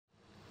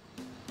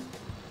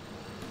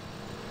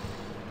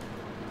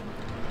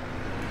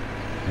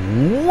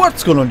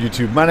What's going on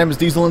YouTube? My name is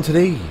Diesel and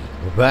today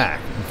we're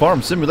back in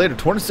Farm Simulator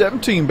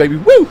 2017, baby.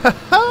 Woo! Ha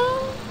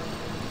ha!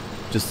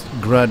 Just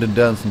grinding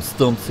down some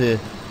stumps here.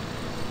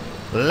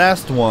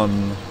 Last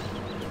one.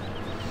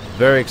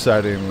 Very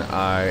exciting,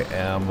 I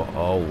am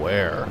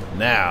aware.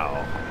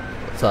 Now,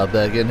 let's hop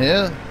back in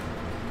here.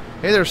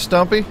 Hey there,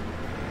 Stumpy.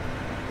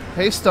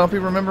 Hey, Stumpy,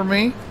 remember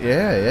me?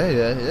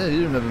 Yeah,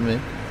 you remember me.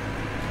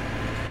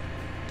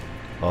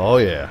 Oh,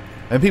 yeah.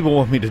 And people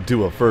want me to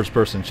do a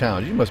first-person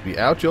challenge. You must be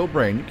out your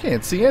brain. You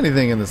can't see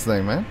anything in this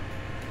thing, man.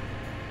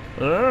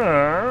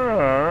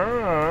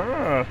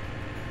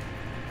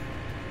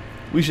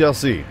 We shall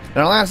see. In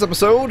our last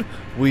episode,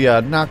 we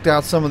knocked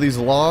out some of these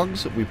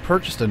logs. We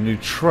purchased a new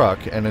truck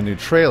and a new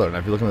trailer. Now,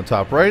 if you look in the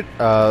top right,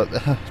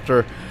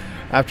 after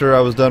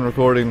I was done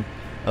recording,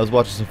 I was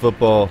watching some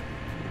football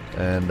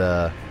and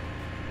at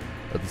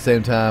the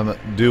same time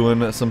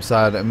doing some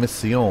side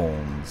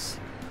missions.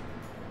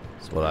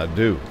 That's what I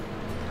do.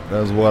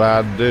 That's what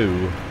I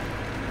do.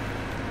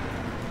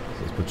 So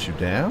let's put you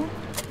down.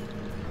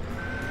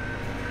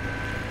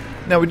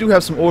 Now we do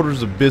have some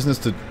orders of business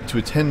to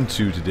attend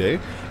to today.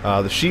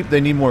 The sheep, they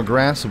need more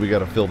grass, so we got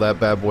to fill that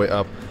bad boy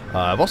up.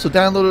 I've also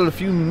downloaded a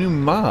few new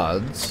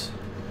mods.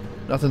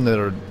 Nothing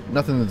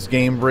that's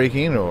game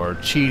breaking or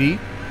cheaty.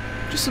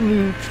 Just some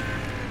new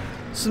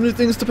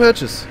things to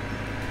purchase.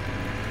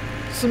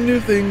 Some new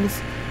things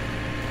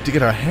to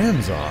get our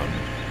hands on.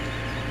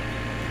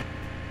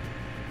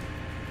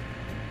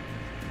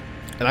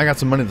 And I got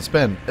some money to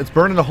spend. It's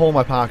burning a hole in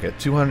my pocket.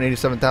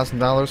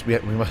 $287,000. We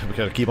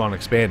got to keep on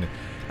expanding.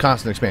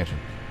 Constant expansion.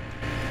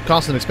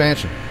 Constant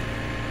expansion.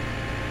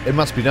 It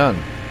must be done.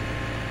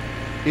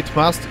 It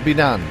must be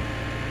done.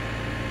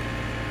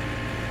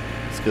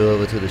 Let's go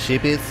over to the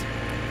sheepies.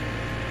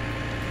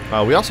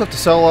 We also have to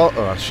sell off...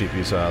 Oh, not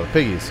sheepies. The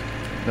piggies.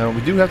 Now,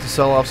 we do have to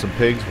sell off some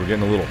pigs. We're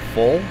getting a little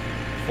full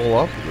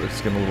up.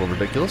 It's getting a little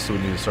ridiculous, so we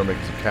need to start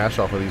making some cash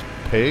off of these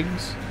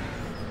pigs.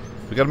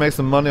 We got to make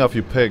some money off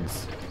you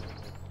pigs.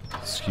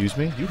 Excuse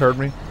me? You heard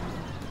me.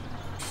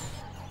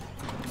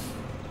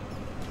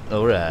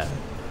 Alright.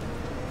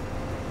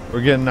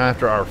 We're getting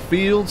after our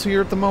fields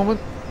here at the moment.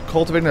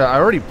 Cultivating. I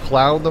already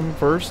plowed them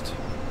first.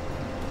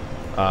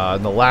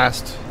 In the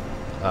last...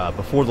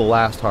 before the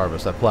last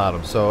harvest, I plowed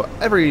them. So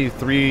every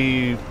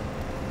three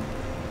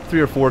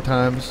or four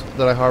times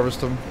that I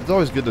harvest them, it's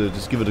always good to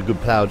just give it a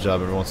good plow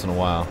job every once in a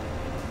while.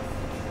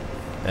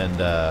 And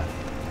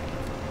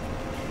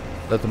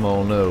let them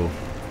all know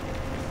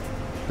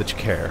that you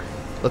care.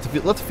 Let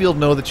the field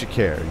know that you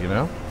care, you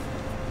know?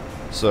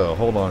 So,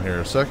 hold on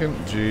here a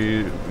second.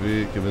 G,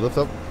 V, can we lift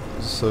up?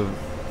 So,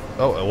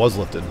 oh, it was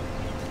lifted.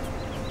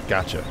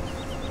 Gotcha.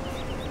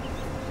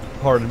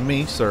 Pardon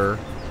me, sir.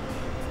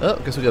 Oh,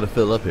 guess we gotta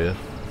fill up here.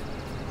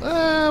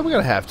 We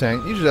got a half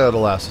tank. Usually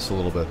that'll last us a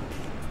little bit.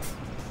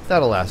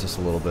 That'll last us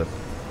a little bit.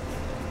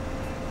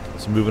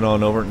 So moving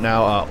on over.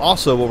 Now,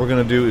 also what we're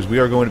going to do is we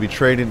are going to be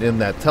trading in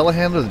that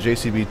telehandler, the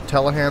JCB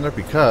telehandler,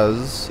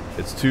 because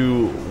it's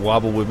too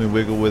wobble with me,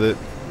 wiggle with it,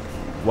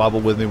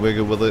 wobble with me,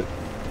 wiggle with it,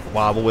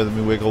 wobble with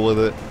me, wiggle with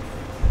it,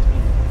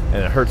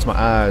 and it hurts my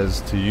eyes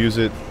to use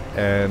it.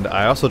 And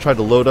I also tried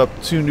to load up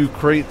 2 new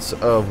crates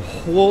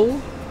of wool,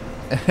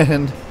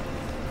 and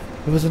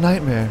it was a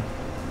nightmare.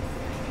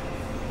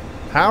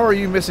 How are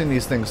you missing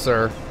these things,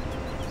 sir?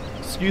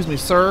 Excuse me,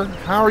 sir.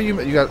 How are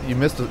you? You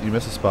missed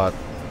a spot.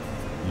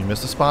 You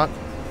missed a spot?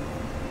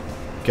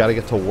 Gotta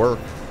get to work,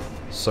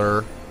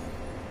 sir.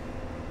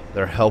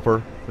 Their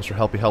helper, Mr.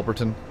 Helpy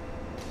Helperton.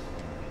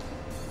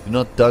 You're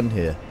not done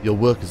here. Your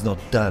work is not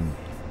done.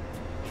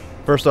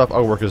 First off,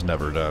 our work is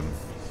never done.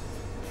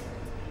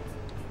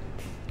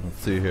 Let's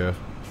see here.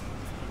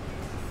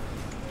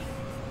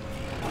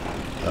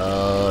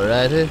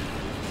 Alrighty.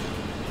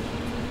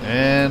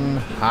 And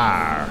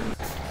hire.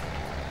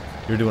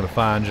 You're doing a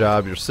fine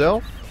job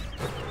yourself.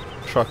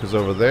 Truck is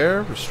over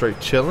there. We're straight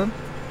chilling.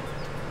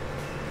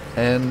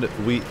 And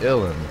we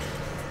illin'.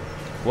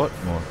 What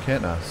more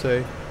can I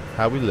say?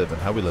 How we living?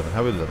 How we living?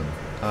 How we living?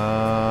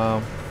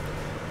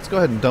 Let's go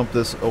ahead and dump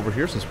this over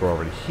here since we're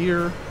already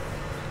here.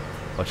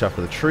 Watch out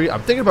for the tree.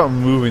 I'm thinking about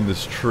moving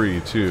this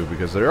tree too,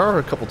 because there are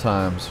a couple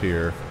times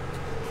here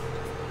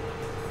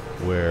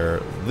where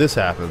this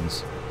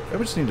happens. And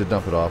we just need to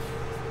dump it off.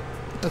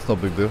 That's no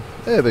big deal.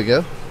 There we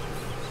go.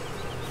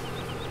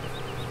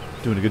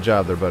 Doing a good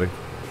job there, buddy.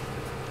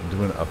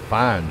 Doing a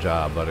fine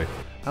job, buddy.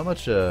 How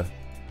much do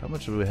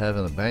we have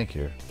in the bank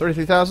here?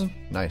 33,000?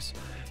 Nice.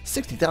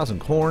 60,000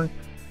 corn.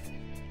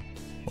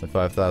 Only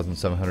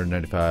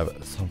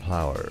 5,795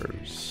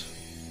 sunflowers.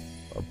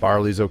 Our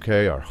barley's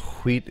okay. Our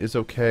wheat is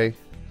okay.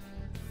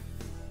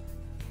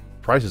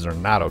 Prices are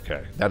not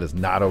okay. That is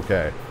not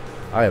okay.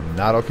 I am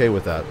not okay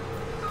with that.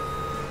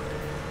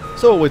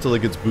 So we'll wait till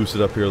it gets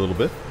boosted up here a little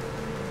bit.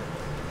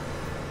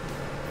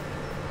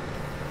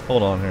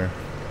 Hold on here.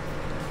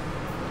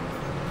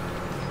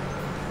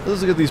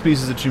 Let's look at these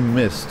pieces that you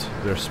missed.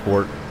 Their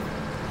sport.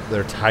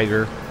 Their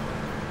tiger.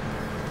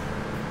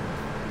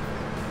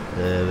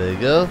 There we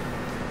go.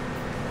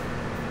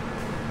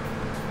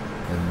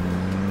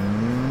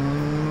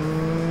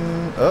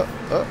 And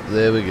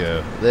There we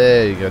go.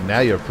 There you go. Now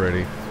you're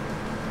pretty.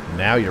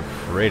 Now you're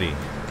pretty.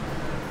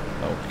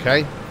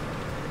 Okay.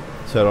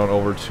 Let's head on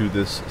over to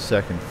this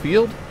second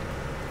field.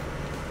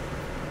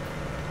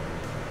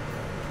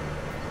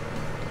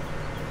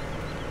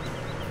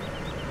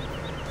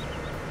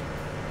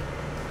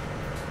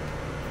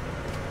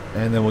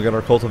 And then we'll get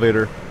our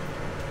cultivator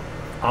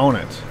on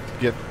it.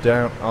 Get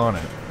down on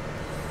it.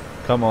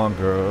 Come on,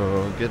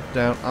 girl. Get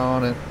down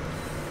on it.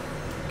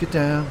 Get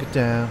down, get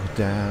down, get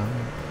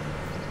down.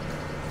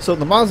 So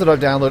the mods that I've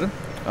downloaded,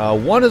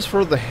 one is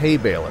for the hay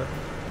baler.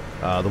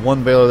 The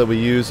one baler that we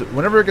use,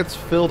 whenever it gets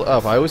filled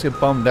up, I always get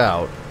bummed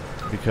out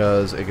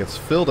because it gets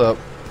filled up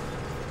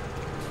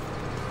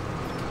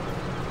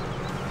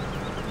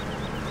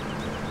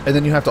and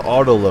then you have to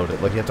auto load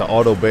it. Like you have to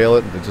auto bale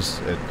it.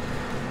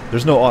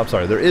 There's no, I'm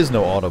sorry, there is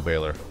no auto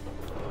baler.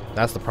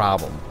 That's the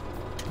problem.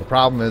 The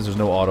problem is there's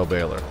no auto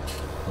baler.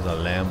 There's a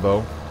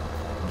Lambo.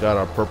 We got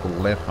our purple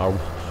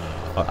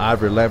our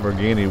ivory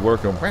Lamborghini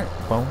working.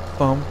 Bum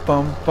bum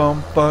bum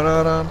bum ba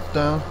da da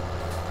da.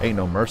 Ain't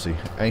no mercy.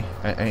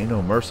 Ain't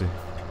no mercy.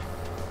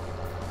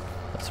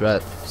 That's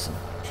right.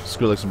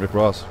 Skrillex and Rick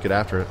Ross. Get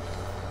after it.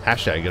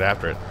 Hashtag get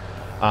after it.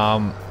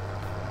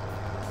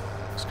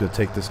 Just gonna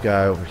take this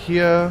guy over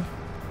here.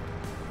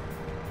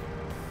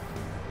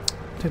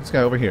 Take this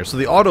guy over here. So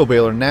the auto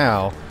baler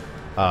now,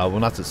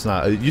 well, it's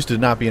not. It used to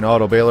not be an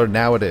auto baler.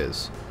 Now it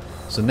is.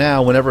 So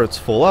now, whenever it's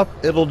full up,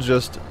 it'll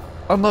just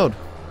unload,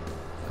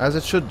 as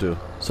it should do.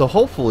 So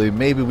hopefully,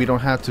 maybe we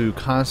don't have to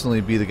constantly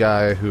be the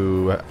guy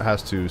who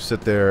has to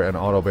sit there and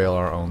auto bale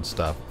our own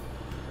stuff.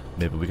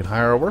 Maybe we can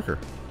hire a worker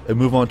and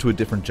move on to a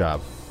different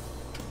job.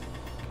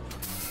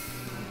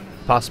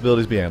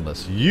 Possibilities be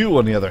endless. You,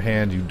 on the other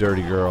hand, you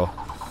dirty girl.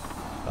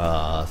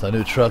 It's a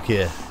new truck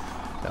here.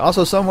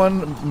 Also,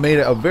 someone made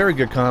a very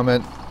good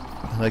comment.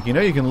 Like, you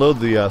know, you can load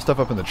the stuff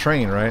up in the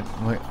train, right?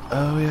 I'm like,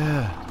 oh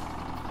yeah.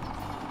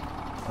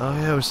 Oh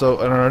yeah.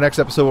 So in our next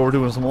episode, where we're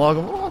doing some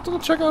logging, we'll have to go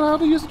check out how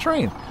to use the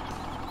train.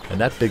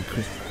 And that big,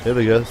 there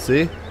we go.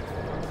 See,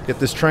 get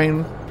this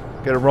train,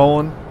 get it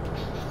rolling.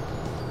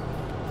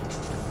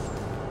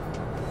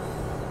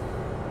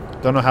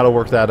 Don't know how to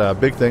work that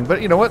big thing,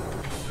 but you know what?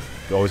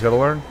 You always got to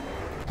learn.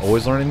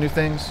 Always learning new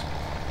things.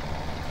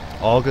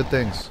 All good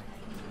things.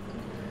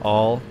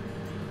 All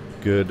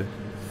good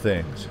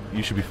things.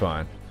 You should be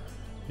fine.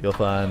 You'll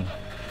find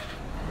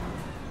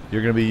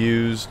you're going to be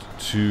used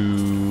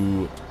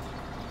to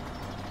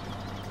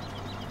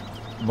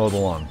mow the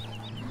lawn.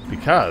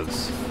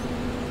 Because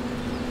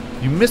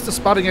you missed a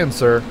spot again,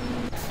 sir.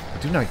 I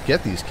do not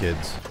get these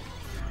kids.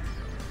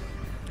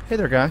 Hey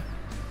there, guy.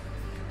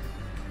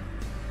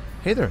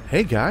 Hey there.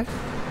 Hey, guy.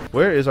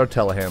 Where is our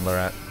telehandler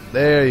at?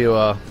 There you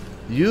are.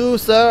 You,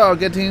 sir, are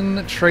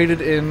getting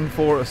traded in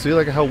for... See,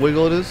 like how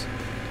wiggle it is?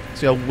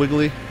 See how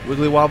wiggly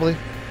wobbly?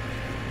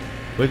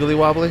 Wiggly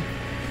wobbly?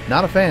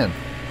 Not a fan.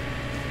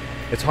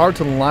 It's hard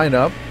to line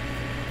up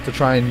to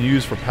try and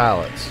use for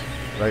pallets.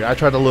 Like, I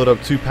tried to load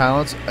up 2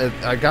 pallets.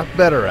 I got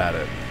better at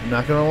it. I'm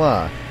not gonna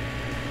lie.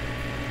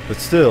 But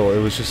still, it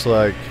was just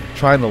like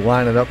trying to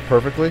line it up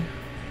perfectly.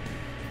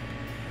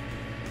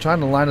 Trying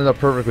to line it up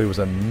perfectly was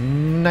a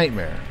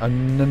nightmare. A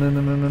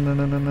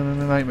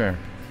nightmare.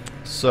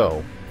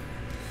 So,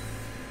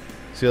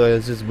 see, like,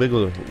 it's just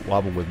wiggle,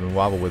 wobble with me,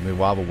 wobble with me,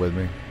 wobble with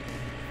me.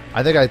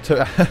 I think I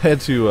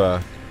had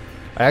to,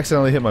 I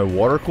accidentally hit my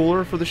water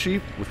cooler for the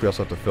sheep, which we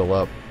also have to fill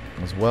up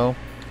as well.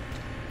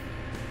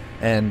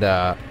 And,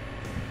 I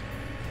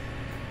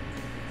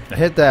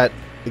hit that,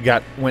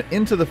 it went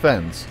into the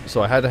fence,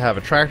 so I had to have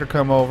a tractor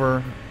come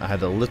over. I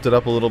had to lift it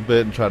up a little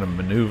bit and try to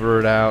maneuver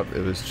it out.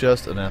 It was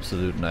just an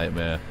absolute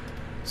nightmare.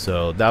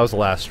 So that was the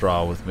last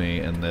straw with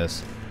me in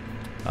this.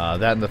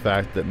 That and the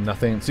fact that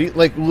nothing... See,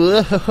 like,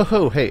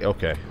 whoa, hey,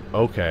 okay.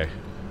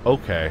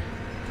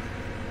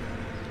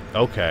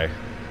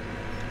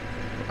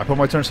 I put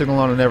my turn signal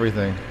on and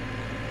everything.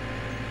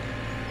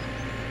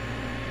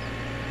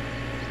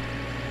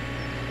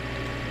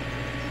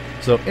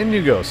 So in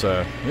you go,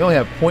 sir. We only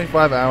have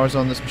 0.5 hours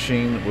on this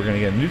machine. We're going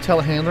to get a new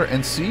telehandler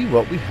and see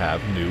what we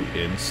have new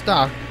in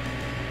stock.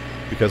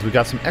 Because we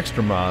got some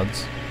extra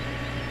mods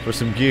for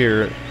some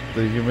gear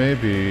that you may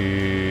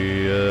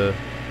be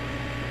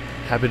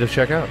happy to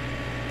check out.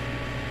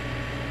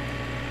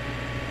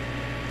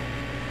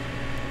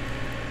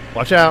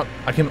 Watch out.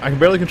 I can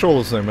barely control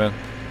this thing, man.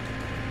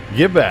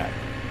 Get back.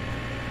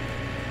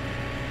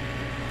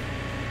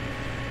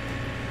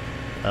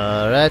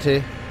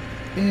 Alrighty.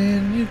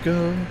 In you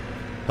go.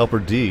 Helper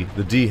D.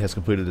 The D has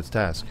completed its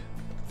task.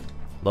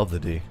 Love the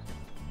D.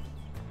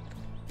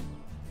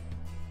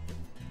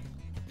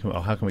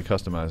 How can we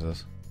customize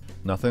this?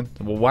 Nothing?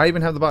 Well, why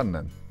even have the button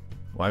then?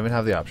 Why even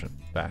have the option?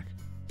 Back.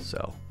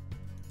 Sell.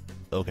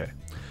 Okay.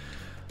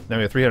 Now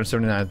we have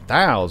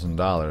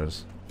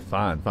 $379,000.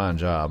 Fine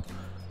job.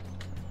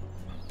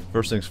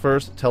 First things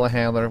first,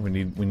 telehandler.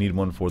 We need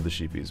one for the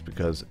sheepies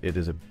because it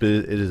is a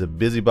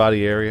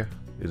busybody area.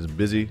 It is a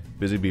busy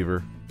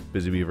beaver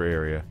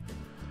area.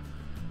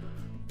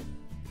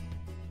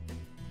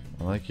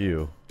 Like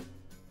you.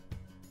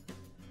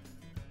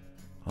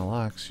 I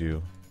likes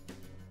you.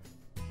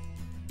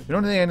 You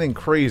don't need anything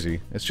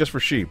crazy. It's just for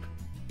sheep.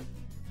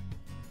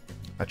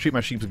 I treat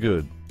my sheeps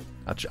good.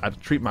 I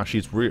treat my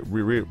sheeps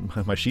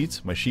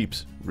my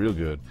sheeps real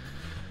good.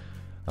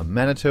 A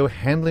Manitou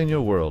handling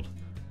your world.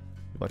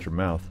 Watch your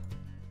mouth.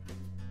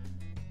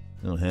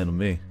 You don't handle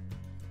me.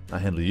 I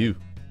handle you.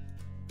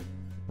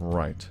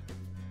 Right.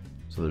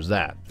 So there's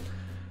that.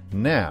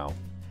 Now,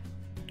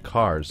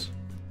 cars.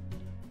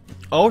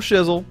 Oh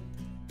shizzle.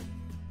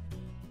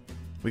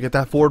 We got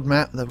that Ford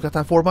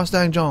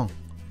Mustang, John.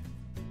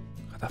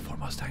 Got that Ford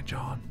Mustang,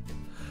 John.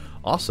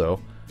 Also,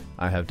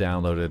 I have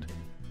downloaded,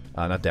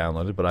 not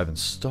downloaded, but I've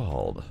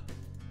installed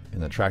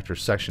in the tractor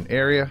section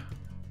area.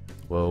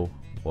 Whoa,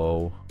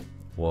 whoa,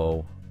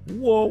 whoa,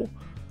 whoa.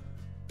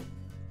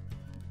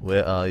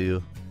 Where are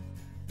you?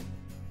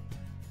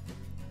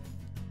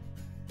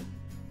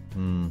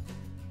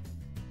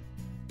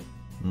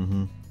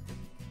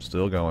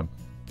 Still going.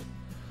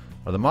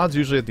 Are the mods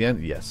usually at the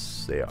end?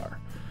 Yes, they are.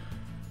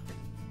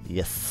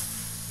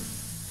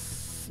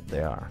 Yes,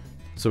 they are.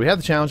 So we have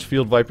the challenge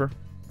Field Viper,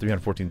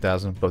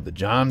 314,000, but the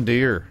John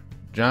Deere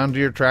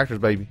tractors,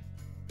 baby.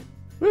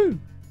 Woo!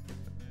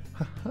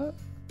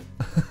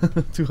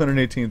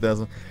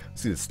 218,000.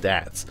 Let's see the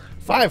stats.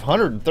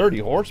 530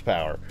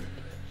 horsepower.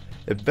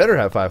 It better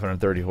have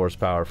 530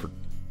 horsepower for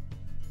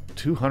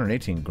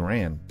 218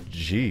 grand.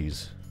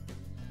 Jeez.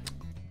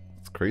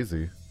 It's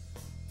crazy.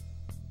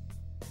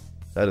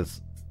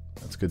 That's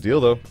a good deal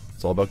though.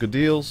 It's all about good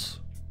deals.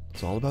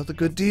 It's all about the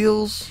good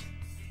deals.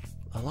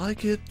 I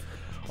like it.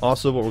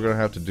 Also, what we're gonna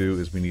have to do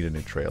is we need a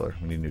new trailer.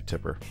 We need a new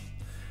tipper.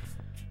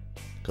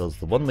 Because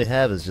the one we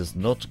have is just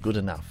not good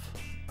enough.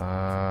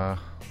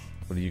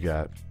 What do you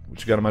got? What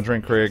you got on my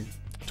drink, Craig?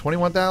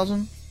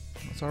 21,000?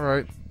 That's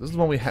alright. This is the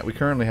one we have. We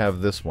currently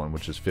have this one,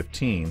 which is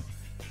 15.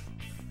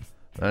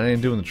 That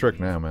ain't doing the trick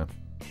now, man.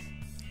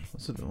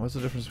 What's the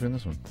difference between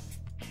this one?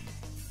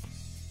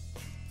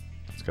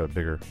 It's got a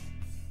bigger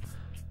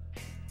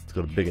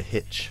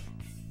hitch.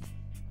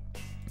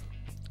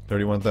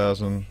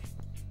 31,000.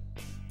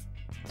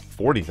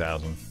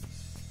 40,000.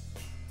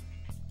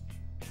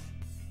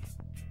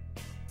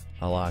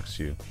 I likes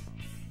you.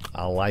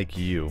 I like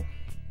you.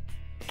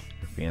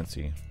 You're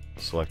fancy.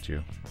 Select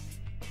you.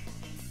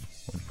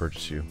 Want to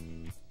purchase you.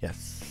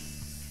 Yes.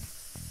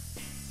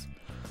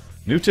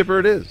 New tipper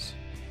it is.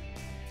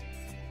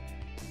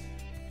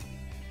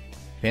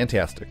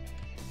 Fantastic.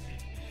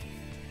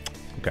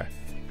 Okay.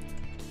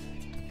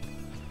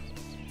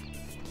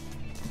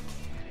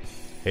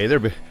 Hey there,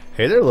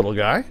 little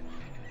guy.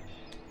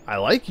 I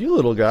like you,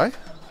 little guy.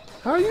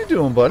 How are you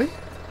doing, buddy?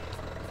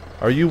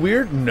 Are you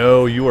weird?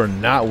 No, you are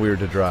not weird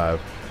to drive.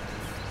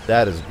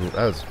 That is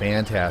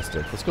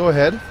fantastic. Let's go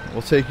ahead.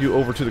 We'll take you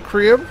over to the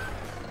crib.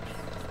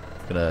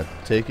 Gonna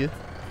take you.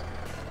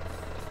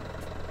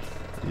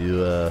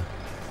 You're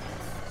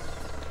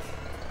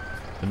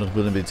not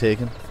willing to be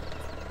taken? Do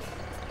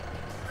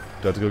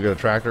I have to go get a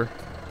tractor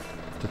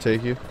to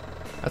take you?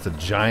 That's a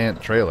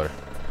giant trailer.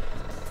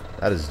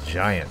 That is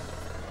giant.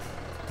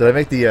 Did I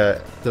make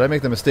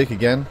the mistake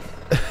again?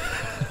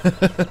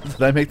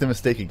 Did I make the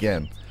mistake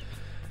again?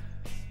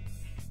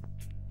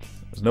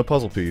 There's no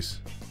puzzle piece.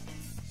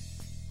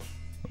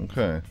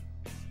 Okay.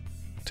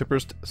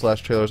 Tippers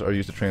 / trailers are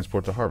used to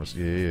transport to harvest.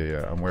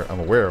 Yeah. I'm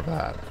aware of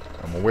that.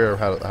 I'm aware of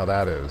how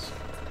that is.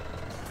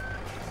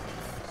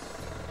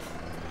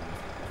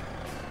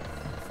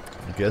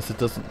 I guess it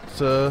doesn't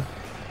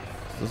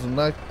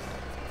like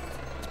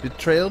to be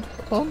trailed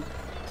upon.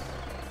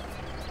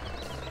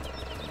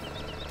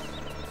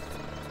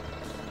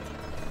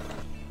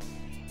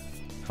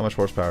 How much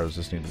horsepower does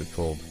this need to be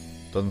pulled?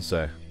 Doesn't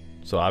say.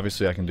 So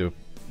obviously I can do it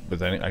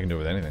with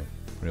anything,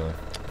 really.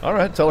 All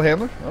right,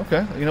 telehandler.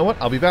 Okay, you know what?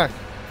 I'll be back.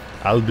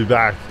 I'll be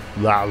back.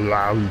 La,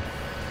 la.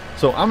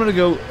 So I'm gonna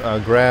go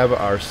grab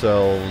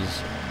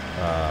ourselves.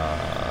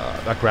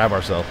 Not grab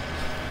ourselves.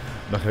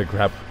 I'm not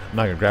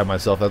gonna grab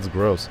myself. That's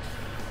gross.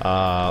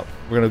 We're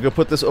gonna go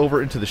put this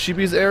over into the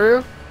sheepies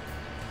area.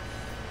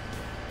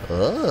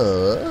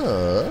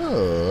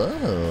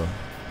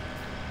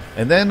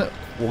 And then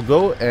we'll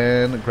go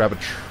and grab a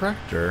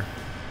tractor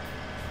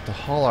to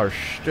haul our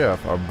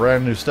stuff, our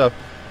brand new stuff.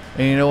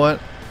 And you know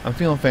what? I'm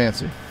feeling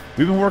fancy.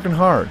 We've been working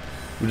hard.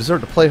 We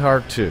deserve to play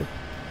hard too.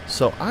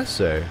 So I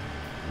say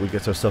we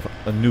get ourselves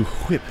a new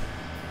whip.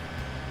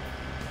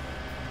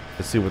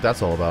 Let's see what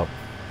that's all about.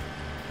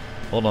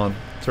 Hold on.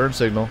 Turn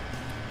signal.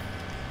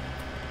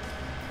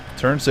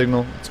 Turn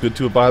signal. It's good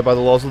to abide by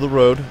the laws of the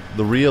road.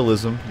 The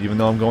realism, even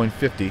though I'm going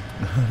 50.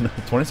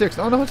 26.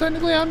 Oh no,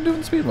 technically I'm doing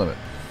the speed limit.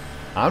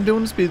 I'm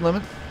doing the speed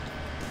limit.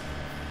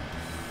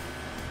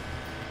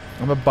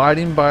 I'm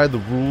abiding by the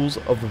rules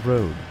of the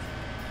road.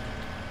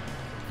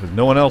 Because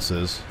no one else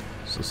is.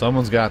 So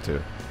someone's got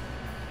to.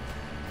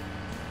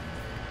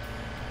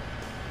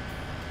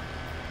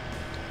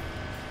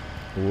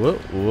 Whoa,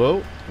 whoa,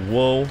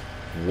 whoa,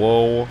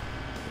 whoa,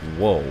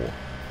 whoa.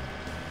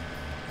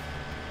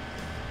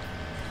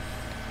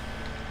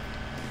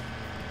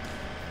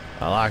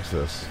 I like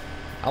this.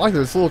 I like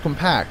that it's a little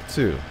compact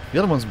too. The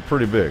other one's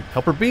pretty big.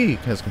 Helper B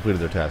has completed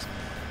their task.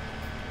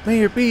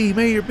 Mayor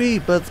B,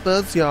 buzz,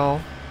 buzz,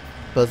 y'all.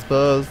 Buzz,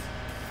 buzz.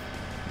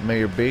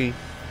 Mayor B.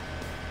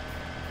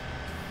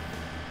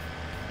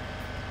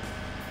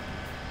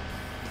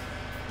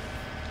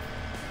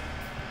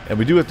 And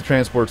we do have to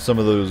transport some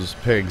of those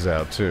pigs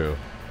out, too.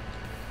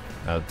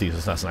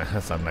 That's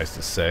not nice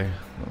to say.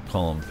 Don't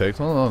call them pigs.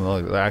 Oh,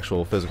 no, the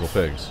actual physical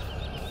pigs.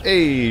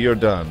 Hey, you're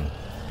done.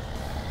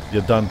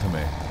 You're done to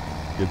me.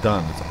 You're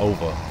done. It's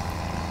over.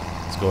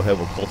 Let's go ahead.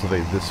 We'll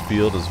cultivate this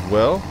field as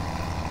well.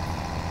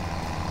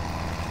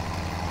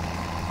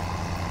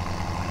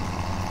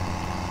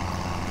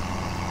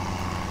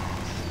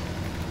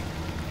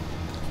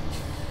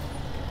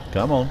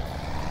 Come on.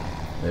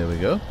 There we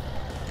go.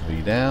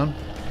 Be down.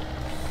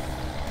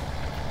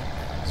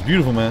 It's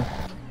beautiful, man.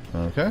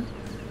 Okay.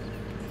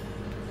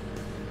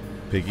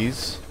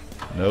 Piggies.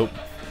 Nope.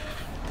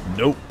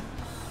 Nope.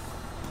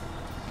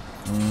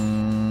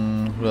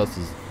 Who else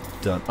is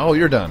done? Oh,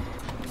 you're done.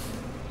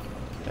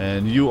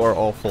 And you are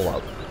all full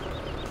out.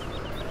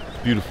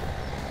 Beautiful.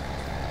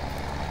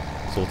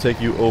 So we'll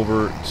take you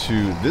over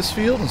to this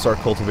field and start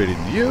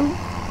cultivating you.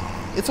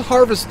 It's a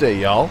harvest day,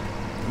 y'all.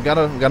 We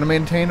gotta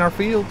maintain our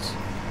fields.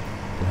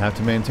 We have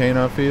to maintain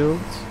our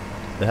fields.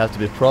 They have to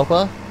be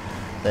proper.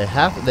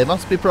 They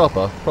must be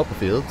proper. Proper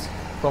fields.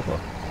 Proper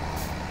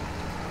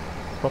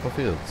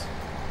fields.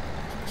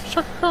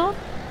 Sugar cane.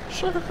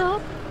 Sugar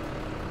cane.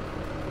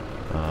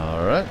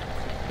 Alright.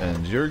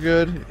 And you're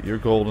good. You're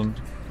golden.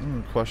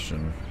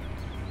 Question.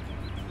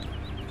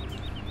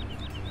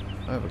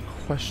 I have a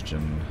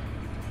question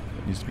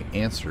that needs to be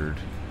answered.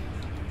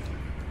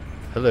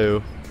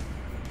 Hello.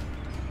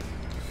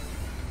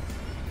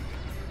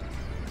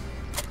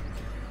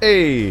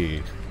 Hey!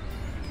 I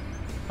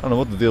don't know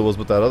what the deal was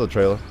with that other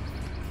trailer.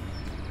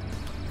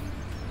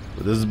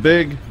 But this is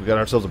big. We got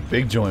ourselves a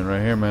big joint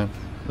right here, man.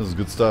 This is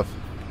good stuff.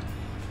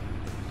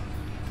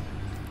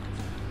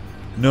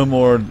 No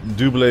more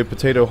double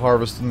potato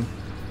harvesting.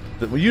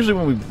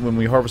 Usually when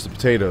we harvest the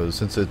potatoes,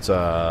 since it's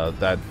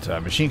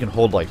that machine can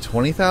hold like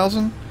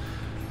 20,000,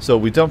 so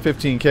we dump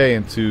 15K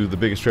into the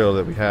biggest trailer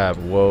that we have.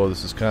 Whoa,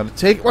 this is kind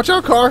of watch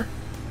out, car!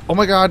 Oh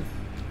my God,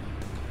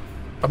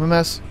 I'm a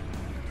mess.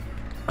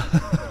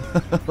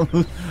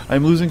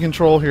 I'm losing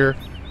control here.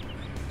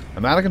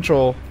 I'm out of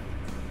control.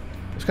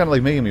 It's kind of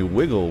like making me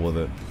wiggle with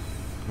it.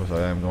 Of course,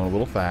 I am going a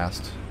little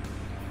fast.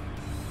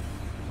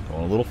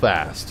 Going a little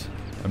fast.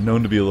 I'm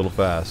known to be a little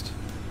fast.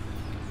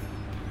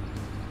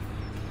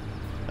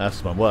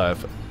 Ask my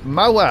wife.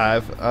 My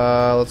wife.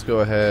 Let's go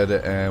ahead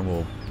and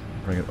we'll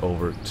bring it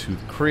over to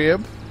the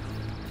crib.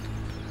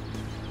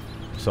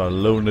 Start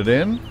loading it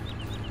in.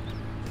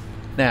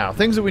 Now,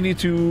 things that we need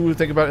to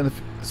think about in the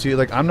see,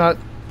 like I'm not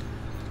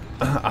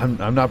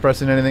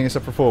pressing anything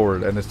except for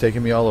forward, and it's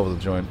taking me all over the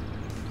joint.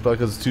 Probably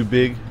because it's too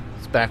big.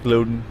 It's back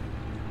loading.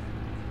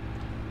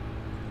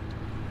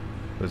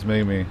 But it's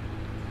making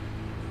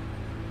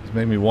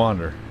me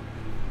wander.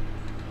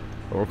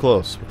 But we're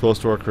close. We're close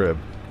to our crib.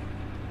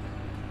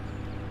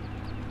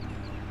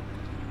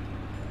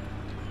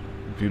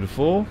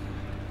 Beautiful.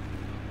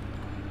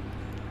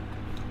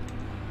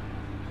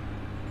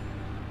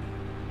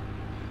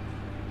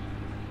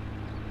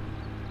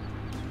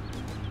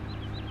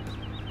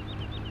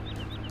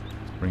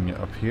 Bring it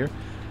up here.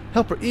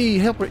 Helper E,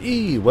 Helper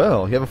E.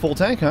 Well, you have a full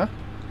tank, huh?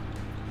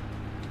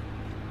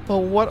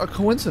 Well, what a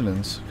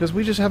coincidence! Because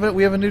we have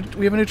a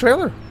new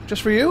trailer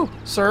just for you,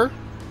 sir.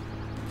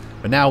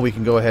 But now we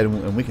can go ahead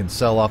and we can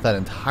sell off that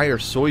entire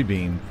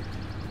soybean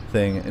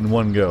thing in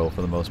one go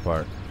for the most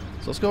part.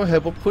 So let's go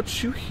ahead. We'll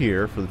put you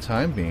here for the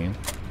time being.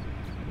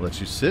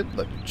 Let you sit.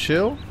 Let you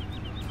chill.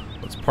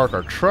 Let's park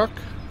our truck.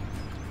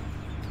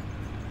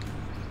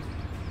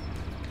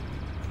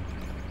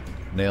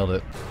 Nailed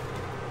it.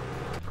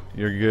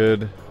 You're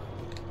good.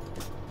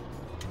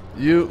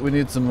 We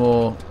need some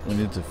more. We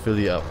need to fill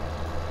you up.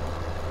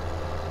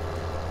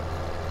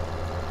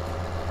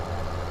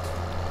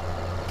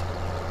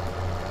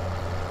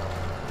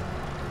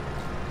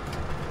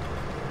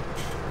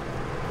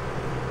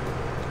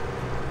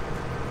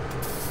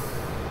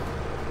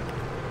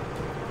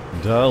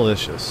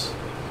 Delicious.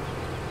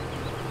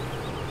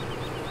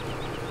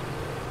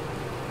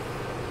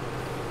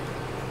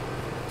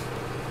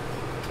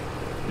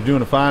 You're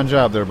doing a fine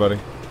job there, buddy.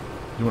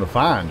 Doing a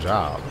fine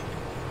job.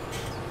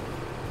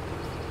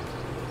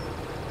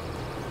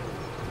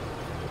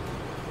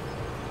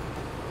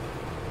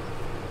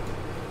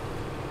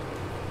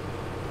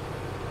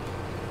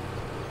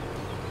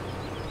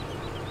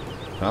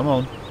 Come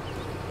on.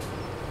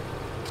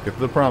 Let's get to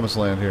the promised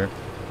land here.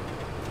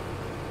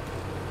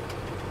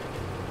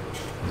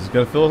 Is it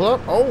gonna fill us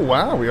up? Oh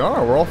wow, we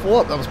are. We're all full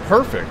up. That was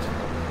perfect.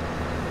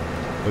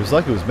 It was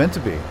like it was meant to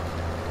be.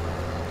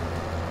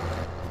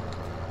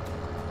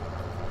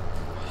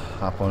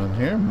 Hop on in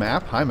here.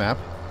 Map. Hi, Map.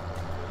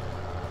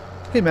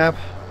 Hey, Map.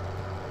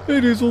 Hey,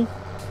 Diesel.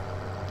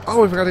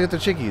 Oh, we forgot to get the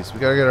chickies. We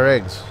gotta get our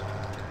eggs.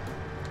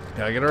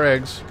 Gotta get our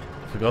eggs.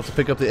 Forgot to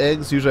pick up the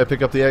eggs. Usually I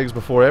pick up the eggs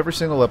before every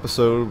single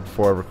episode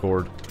before I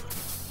record.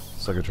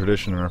 It's like a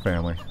tradition in our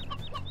family.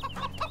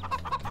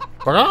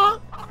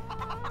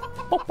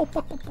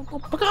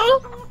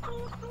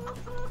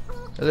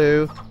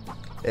 Hello.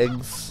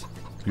 Eggs.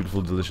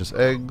 Beautiful, delicious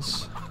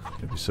eggs.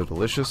 Gonna be so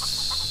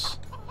delicious.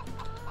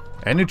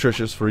 And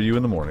nutritious for you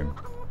in the morning.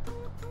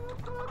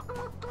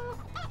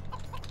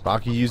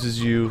 Baki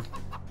uses you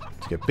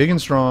to get big and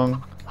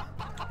strong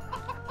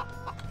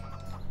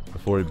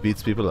before he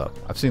beats people up.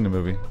 I've seen the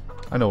movie.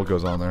 I know what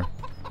goes on there.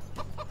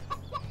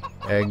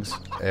 Eggs,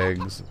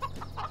 eggs.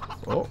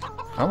 Oh,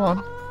 come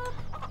on.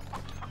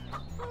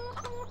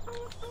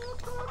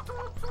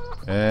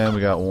 And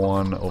we got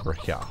one over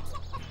here.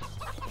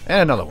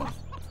 And another one.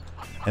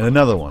 And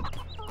another one.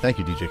 Thank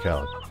you, DJ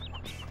Khaled.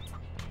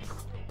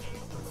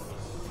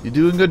 You're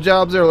doing good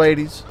jobs there,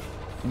 ladies.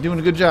 You're doing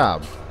a good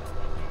job.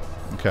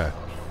 Okay.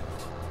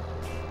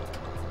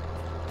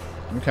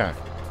 Okay.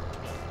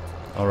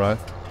 Alright.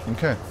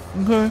 Okay.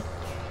 Okay.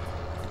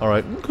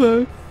 Alright.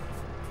 Okay.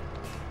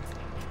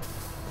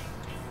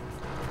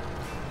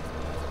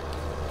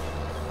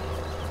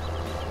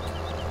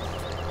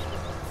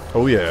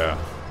 Oh yeah.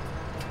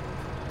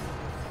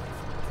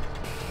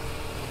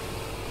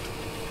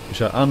 We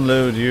shall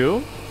unload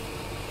you.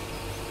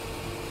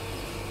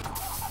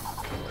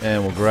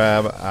 And we'll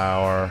grab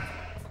our...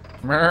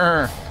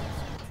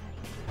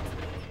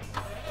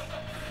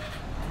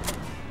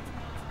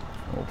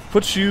 We'll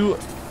put you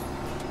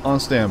on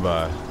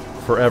standby.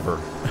 Forever.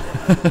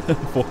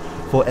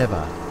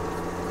 Forever.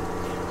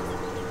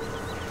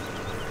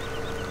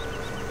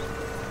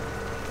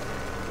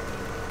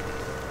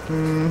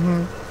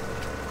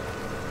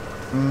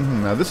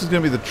 Now this is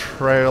going to be the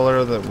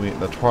trailer that we...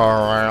 The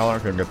trailer.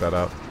 Couldn't get that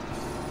out.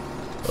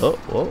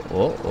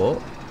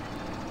 Oh.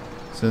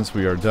 Since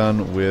we are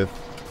done with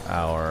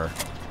our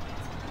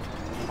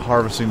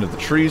harvesting of the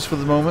trees for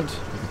the moment,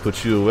 we can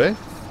put you away.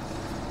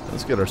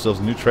 Let's get ourselves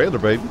a new trailer,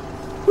 baby.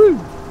 Woo!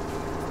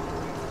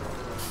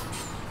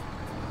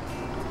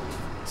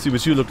 See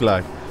what you look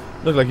like.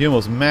 Look like you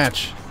almost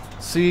match.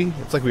 See?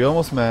 It's like we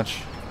almost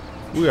match.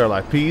 We are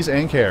like peas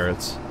and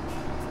carrots.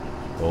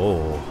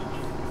 Oh.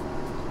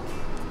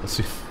 Let's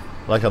see.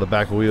 I like how the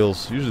back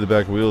wheels, usually the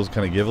back wheels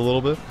kind of give a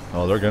little bit.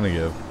 Oh, they're going to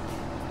give.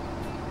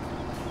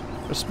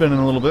 They're spinning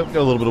a little bit. Got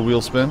a little bit of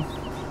wheel spin.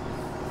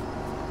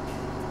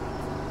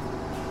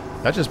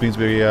 That just means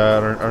we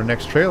our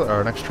next trailer,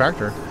 our next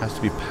tractor has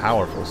to be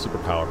powerful, super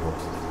powerful,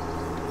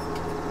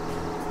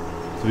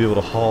 to be able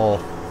to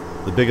haul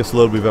the biggest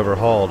load we've ever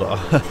hauled.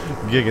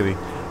 Giggity.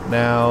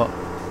 Now,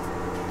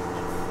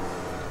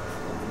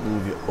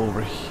 move you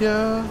over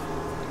here.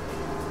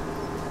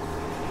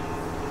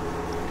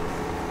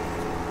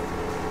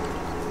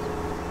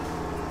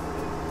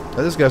 Now,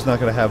 this guy's not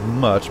going to have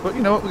much, but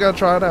you know what? We got to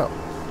try it out.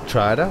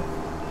 Try it out.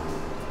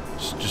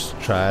 Just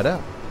try it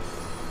out.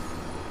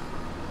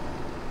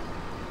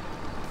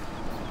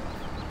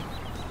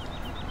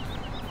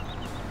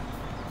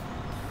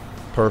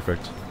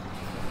 Perfect.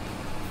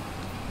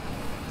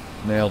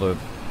 Nailed it.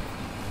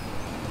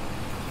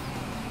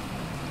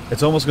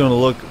 It's almost going to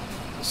look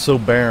so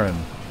barren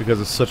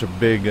because it's such a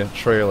big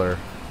trailer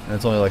and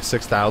it's only like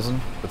 6,000,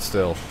 but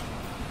still.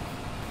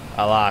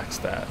 I likes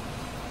that.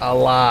 I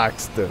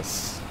likes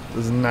this.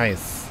 This is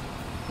nice.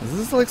 This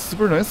is like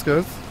super nice,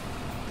 guys.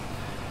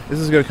 This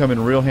is going to come in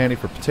real handy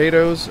for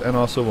potatoes and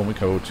also when we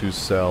go to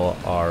sell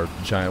our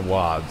giant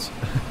wads.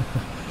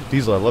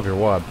 Diesel, I love your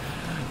wad.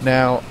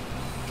 Now,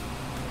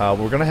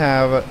 we're going to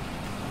have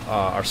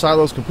our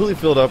silos completely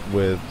filled up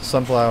with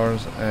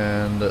sunflowers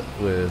and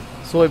with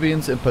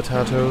soybeans and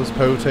potatoes.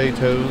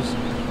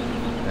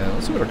 And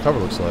let's see what our cover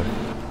looks like.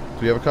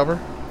 Do we have a cover?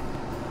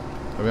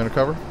 Are we on a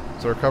cover?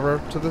 Is there a cover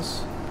to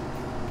this?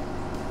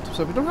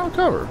 So we don't have a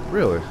cover,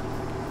 really.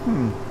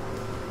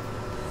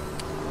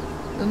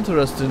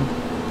 Interesting.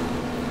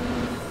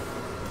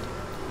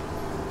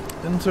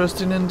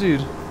 Interesting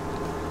indeed.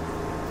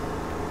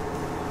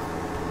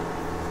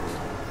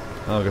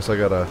 Oh, I guess I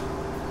gotta...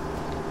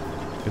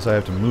 Guess I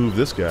have to move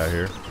this guy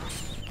here.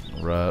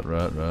 Right.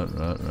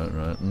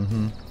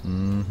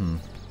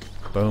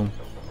 Boom.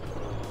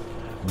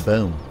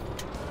 Boom.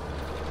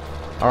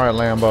 Alright,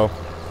 Lambo.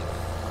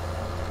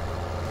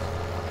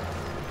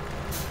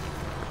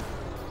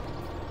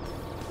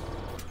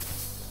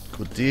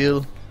 Good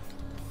deal.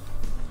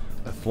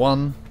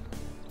 F1.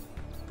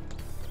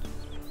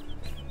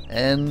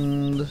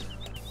 And...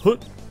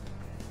 Hoot.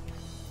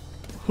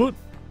 Hoot.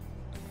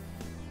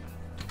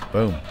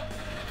 Boom.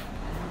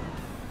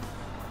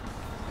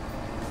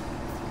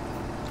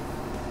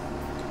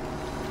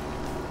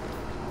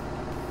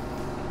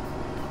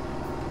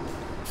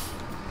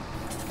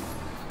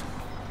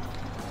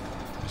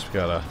 Just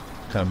gotta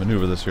kind of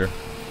maneuver this here.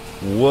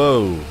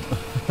 Whoa.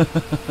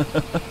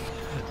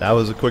 That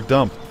was a quick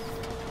dump.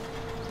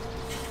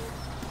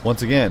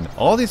 Once again,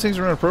 all these things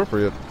are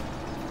inappropriate.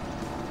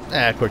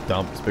 Quick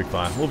dump. It's big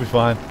fine. We'll be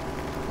fine.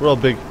 We're all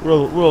big. We're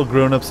all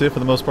grown-ups here for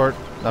the most part.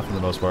 Not for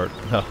the most part.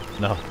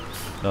 No.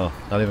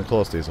 Not even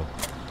close, Diesel.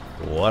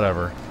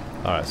 Whatever.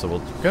 All right, so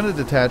we're gonna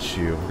detach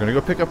you. We're gonna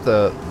go pick up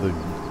the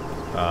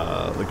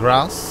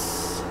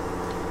grass.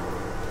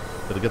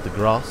 Gotta get the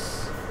grass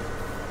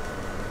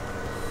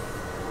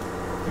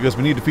because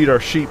we need to feed our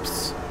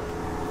sheeps.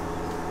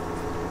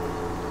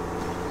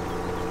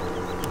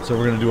 So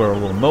we're going to do our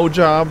little mow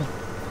job,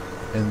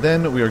 and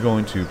then we are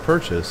going to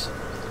purchase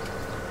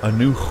a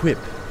new whip.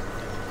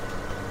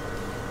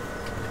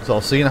 So I'll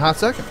see you in a hot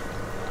second.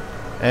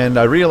 And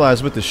I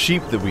realize with the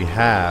sheep that we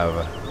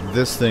have,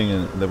 this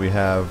thing that we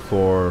have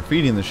for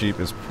feeding the sheep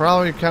is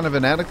probably kind of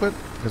inadequate,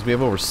 because we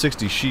have over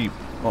 60 sheep,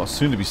 well,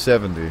 soon to be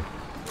 70.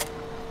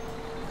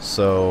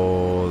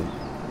 So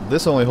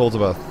this only holds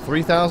about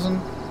 3,000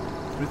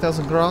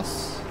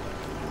 gross.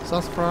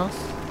 Sauce gross.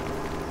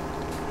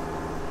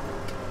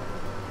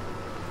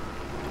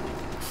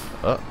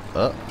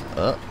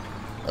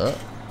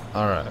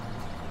 Alright.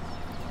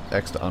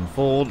 X to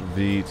unfold,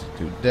 V to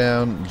do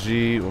down,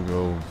 G will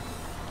go.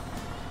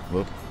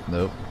 Whoop,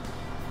 nope.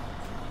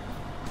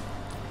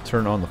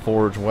 Turn on the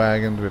forage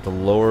wagon. Do we have to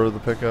lower the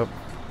pickup?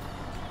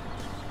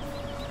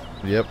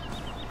 Yep.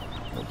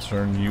 We'll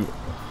turn you.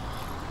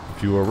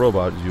 If you were a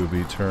robot, you would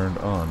be turned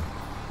on.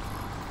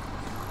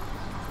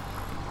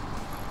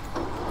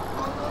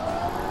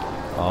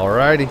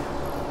 Alrighty.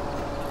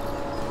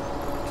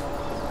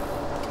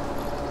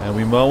 And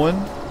we mowing,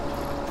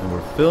 and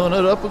we're filling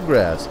it up with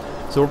grass.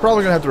 So we're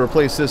probably gonna have to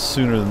replace this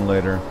sooner than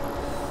later.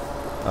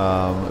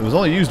 It was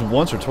only used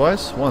once or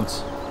twice.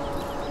 Once.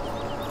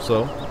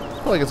 So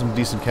probably get some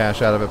decent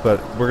cash out of it. But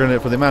we're gonna,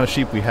 for the amount of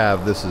sheep we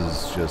have, this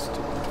is just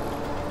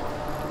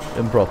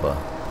improper.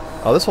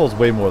 Oh, this holds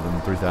way more than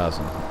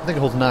 3,000. I think it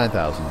holds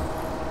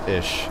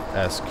 9,000-ish,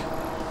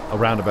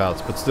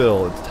 roundabouts, but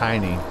still, it's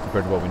tiny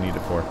compared to what we need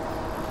it for.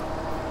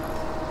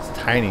 It's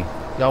tiny.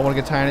 Y'all want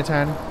to get tiny,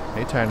 tiny?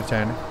 Hey, tiny,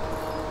 tiny.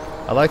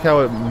 I like how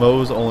it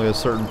mows only a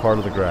certain part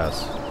of the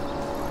grass.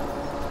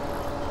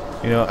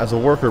 You know, as a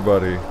worker,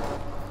 buddy,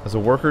 as a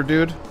worker,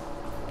 dude,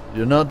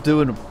 you're not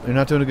doing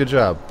a good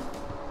job.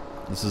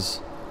 This is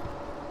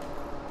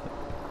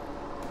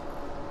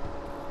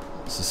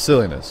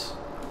silliness.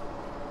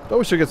 But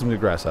we should get some good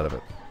grass out of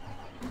it.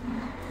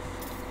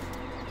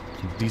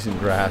 Some decent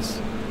grass.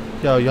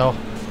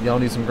 Y'all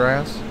need some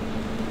grass?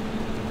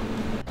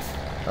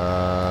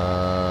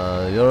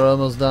 You're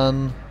almost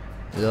done.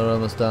 You're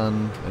almost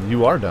done. And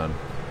you are done.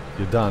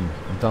 You're done.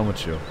 I'm done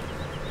with you.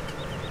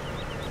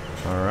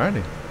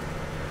 Alrighty.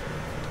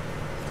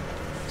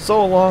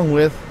 So along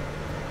with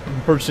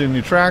purchasing a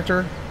new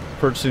tractor,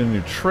 purchasing a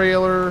new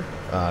trailer,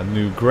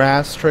 new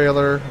grass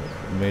trailer,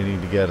 we may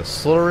need to get a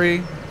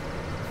slurry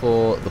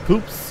for the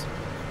poops.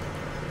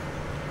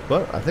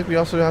 But I think we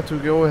also have to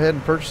go ahead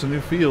and purchase a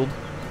new field.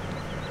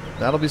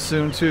 That'll be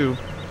soon too.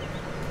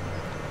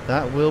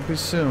 That will be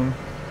soon.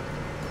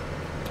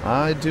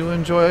 I do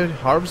enjoy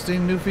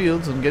harvesting new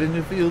fields and getting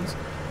new fields.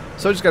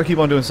 So I just gotta keep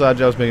on doing side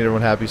jobs, making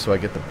everyone happy so I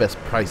get the best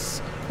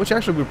price. Which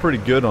actually we're pretty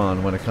good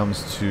on when it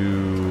comes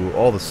to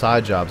all the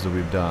side jobs that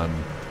we've done.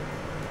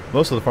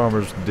 Most of the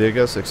farmers dig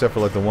us, except for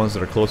like the ones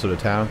that are closer to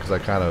town, because I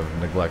kind of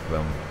neglect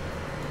them.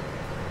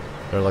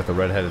 They're like the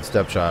redheaded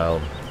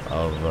stepchild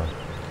of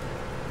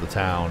the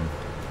town.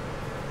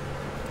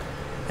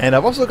 And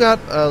I've also got,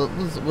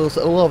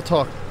 we'll have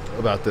talk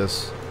about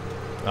this.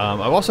 I've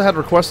also had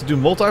requests to do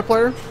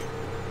multiplayer,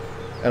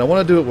 and I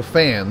want to do it with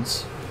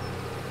fans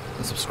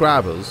and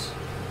subscribers,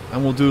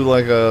 and we'll do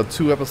like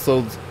 2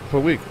 episodes per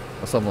week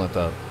or something like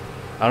that.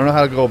 I don't know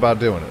how to go about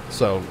doing it,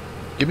 so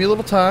give me a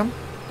little time.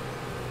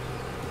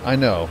 I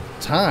know,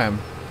 time,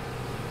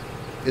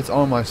 it's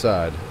on my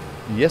side.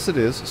 Yes, it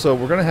is. So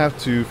we're gonna have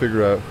to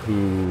figure out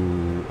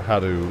how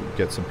to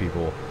get some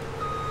people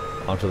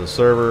onto the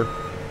server,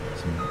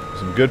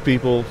 some good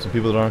people, some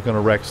people that aren't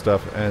gonna wreck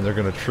stuff, and they're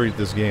gonna treat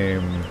this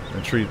game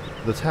and treat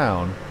the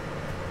town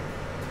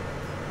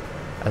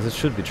as it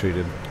should be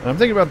treated. And I'm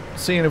thinking about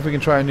seeing if we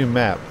can try a new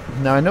map.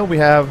 Now I know we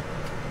have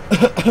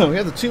we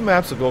have the 2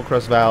 maps of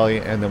Goldcrest Valley,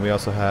 and then we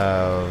also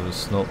have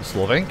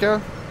Slovenka.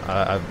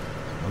 I'm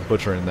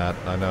butchering that.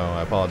 I know.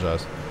 I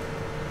apologize.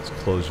 Let's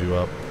close you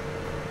up,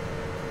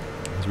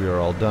 because we are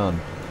all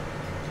done.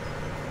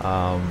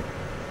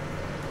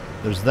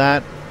 There's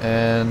that,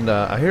 and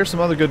I hear some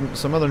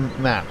other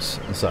maps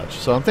and such.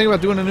 So I'm thinking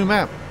about doing a new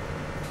map.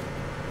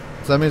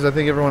 So that means I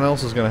think everyone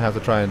else is going to have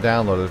to try and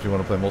download it if you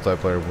want to play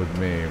multiplayer with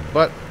me.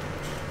 But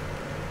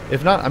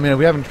if not, I mean,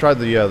 we haven't tried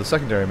the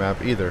secondary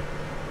map either.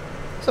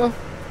 So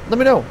let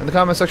me know in the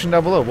comment section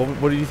down below.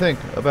 What do you think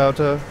about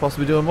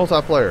possibly doing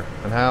multiplayer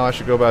and how I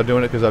should go about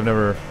doing it? Because I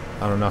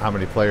don't know how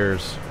many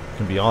players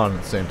can be on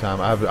at the same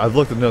time. I've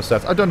looked at no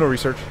stats. I've done no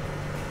research.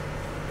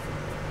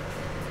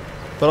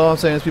 But all I'm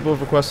saying is people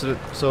have requested it,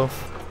 so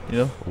you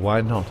know,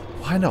 why not?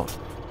 Why not?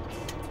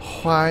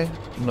 Why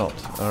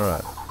not? All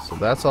right. So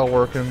that's all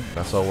working.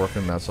 That's all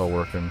working. That's all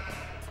working.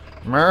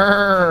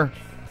 Mrrr.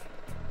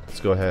 Let's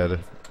go ahead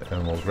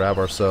and we'll grab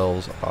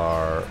ourselves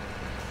our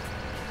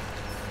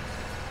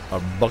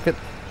bucket,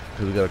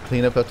 because we gotta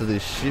clean up after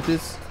these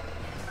sheepies.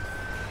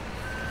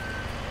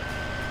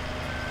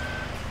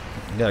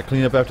 We gotta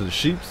clean up after the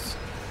sheeps,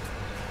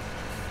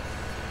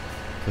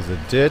 because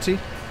they're dirty.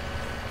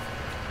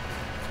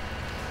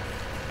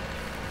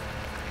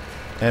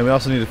 And we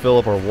also need to fill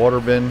up our water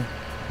bin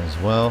as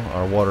well,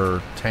 our water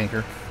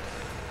tanker.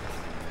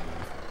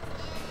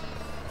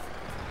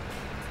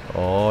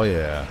 Oh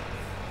yeah.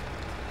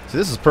 See,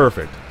 this is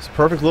perfect. It's a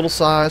perfect little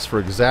size for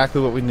exactly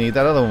what we need.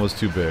 That other one was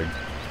too big.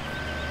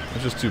 It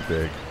was just too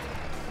big.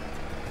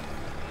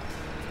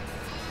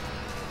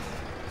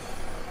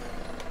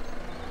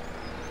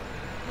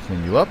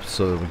 Clean you up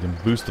so that we can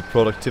boost the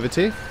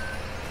productivity.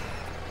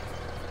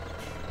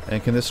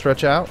 And can this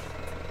stretch out?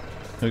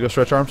 Can we go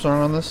stretch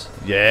Armstrong on this?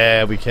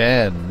 Yeah, we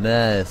can.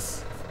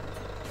 Nice.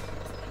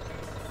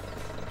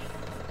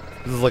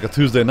 This is like a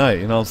Tuesday night,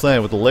 you know what I'm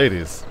saying, with the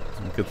ladies.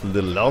 It gets a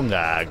little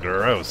longer.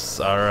 Gross.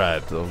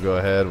 Alright, so we'll go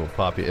ahead. We'll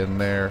pop you in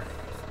there.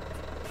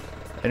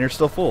 And you're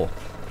still full.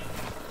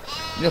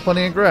 You got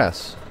plenty of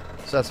grass.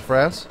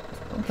 Sassafras.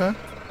 Okay.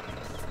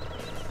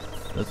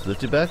 Let's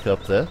lift you back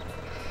up there.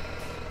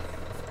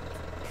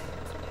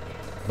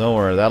 Don't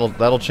worry,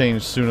 that'll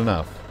change soon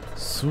enough.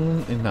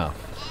 Soon enough.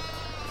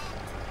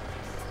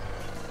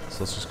 So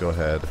let's just go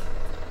ahead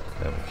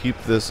and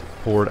keep this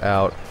poured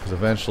out, because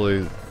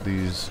eventually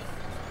these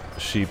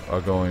sheep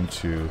are going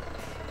to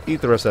eat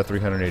the rest of that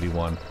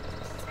 381.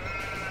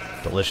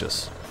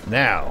 Delicious.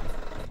 Now,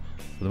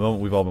 for the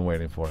moment we've all been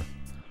waiting for.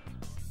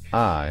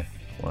 I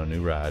want a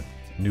new ride.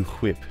 New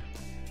whip.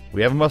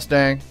 We have a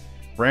Mustang.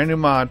 Brand new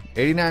mod.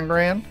 89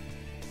 grand.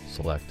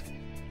 Select.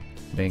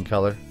 Main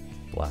color.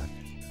 Black.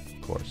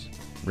 Of course.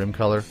 Rim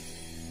color.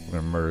 We're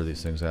going to murder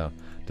these things out.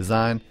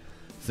 Design.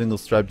 Single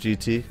stripe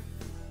GT.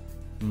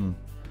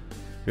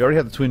 We already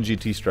have the twin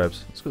GT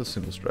stripes. Let's go with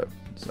single stripe.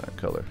 Design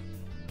color.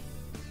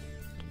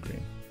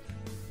 Green.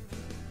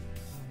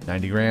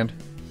 90 grand.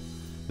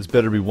 This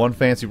better be one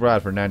fancy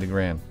ride for 90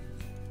 grand.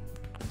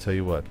 I'll tell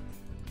you what.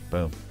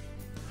 Boom.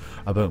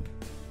 Boom.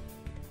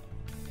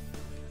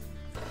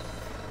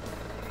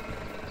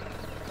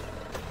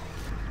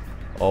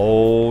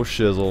 Oh,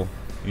 shizzle.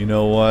 You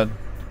know what?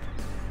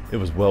 It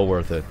was well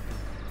worth it.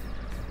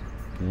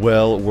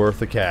 Well worth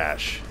the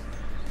cash.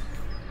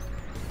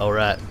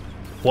 Alright.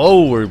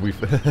 Whoa, we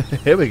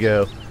here we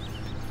go.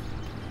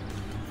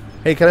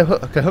 Hey, can I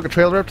hook a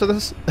trailer up to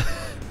this?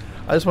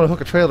 I just want to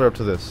hook a trailer up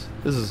to this.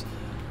 This is...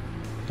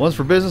 One's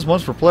for business,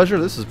 one's for pleasure.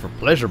 This is for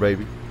pleasure,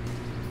 baby.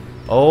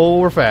 Oh,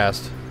 we're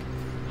fast.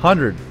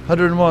 100.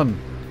 101.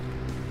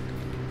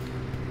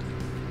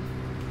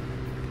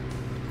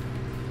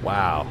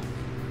 Wow.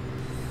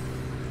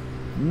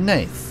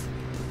 Nice.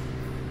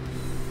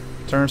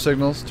 Turn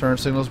signals,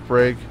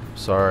 brake.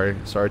 Sorry,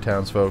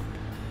 townsfolk.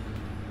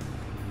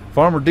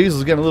 Farmer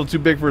Diesel's getting a little too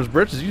big for his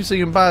britches. You see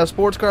him buy a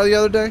sports car the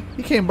other day?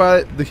 He came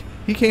by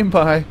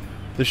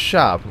the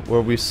shop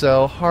where we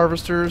sell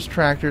harvesters,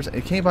 tractors, and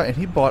he came by and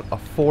he bought a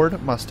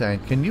Ford Mustang.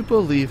 Can you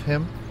believe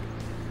him?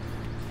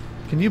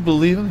 Can you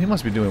believe him? He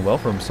must be doing well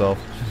for himself.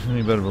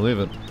 You better believe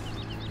it.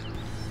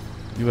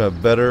 You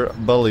have better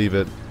believe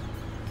it.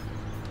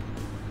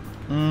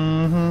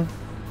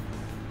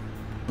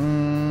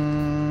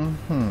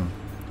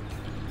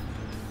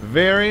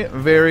 Very,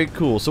 very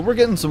cool. So we're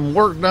getting some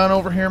work done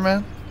over here,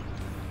 man.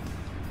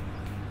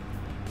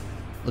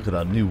 Look at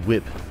our new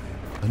whip.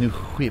 A new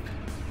whip.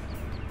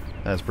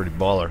 That's pretty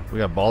baller. We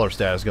got baller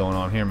status going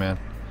on here, man.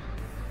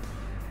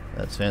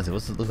 That's fancy.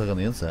 What's it look like on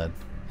the inside?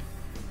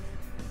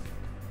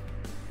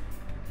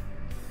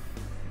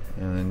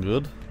 And then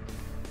good.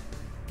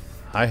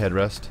 Hi,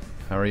 headrest.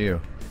 How are you?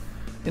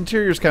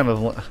 Interior's kind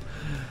of...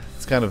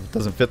 It's kind of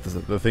doesn't fit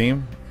the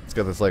theme. It's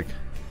got this like...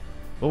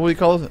 What would you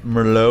call it?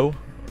 Merlot?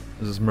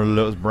 Is this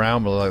Merlot? It's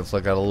brown, but it's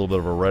like got a little bit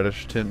of a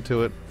reddish tint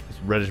to it. It's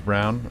reddish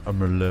brown. A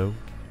Merlot.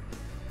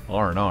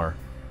 R&R.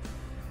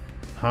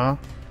 Huh?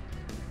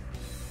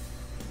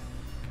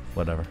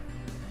 Whatever.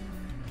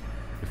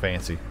 You're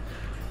fancy.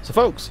 So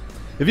folks,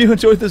 if you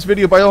enjoyed this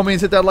video, by all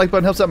means hit that like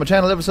button. Helps out my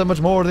channel ever so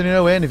much more than you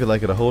know. And if you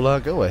like it a whole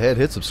lot, go ahead,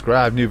 hit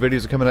subscribe. New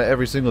videos are coming out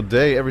every single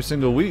day, every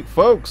single week.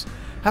 Folks,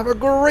 have a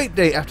great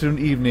day, afternoon,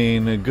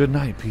 evening, and good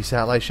night. Peace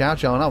out, like,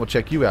 shout, y'all, and I will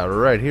check you out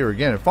right here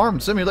again at Farming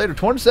Simulator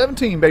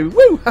 2017, baby.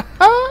 Woo! Ha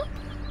ha!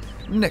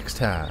 Next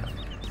time.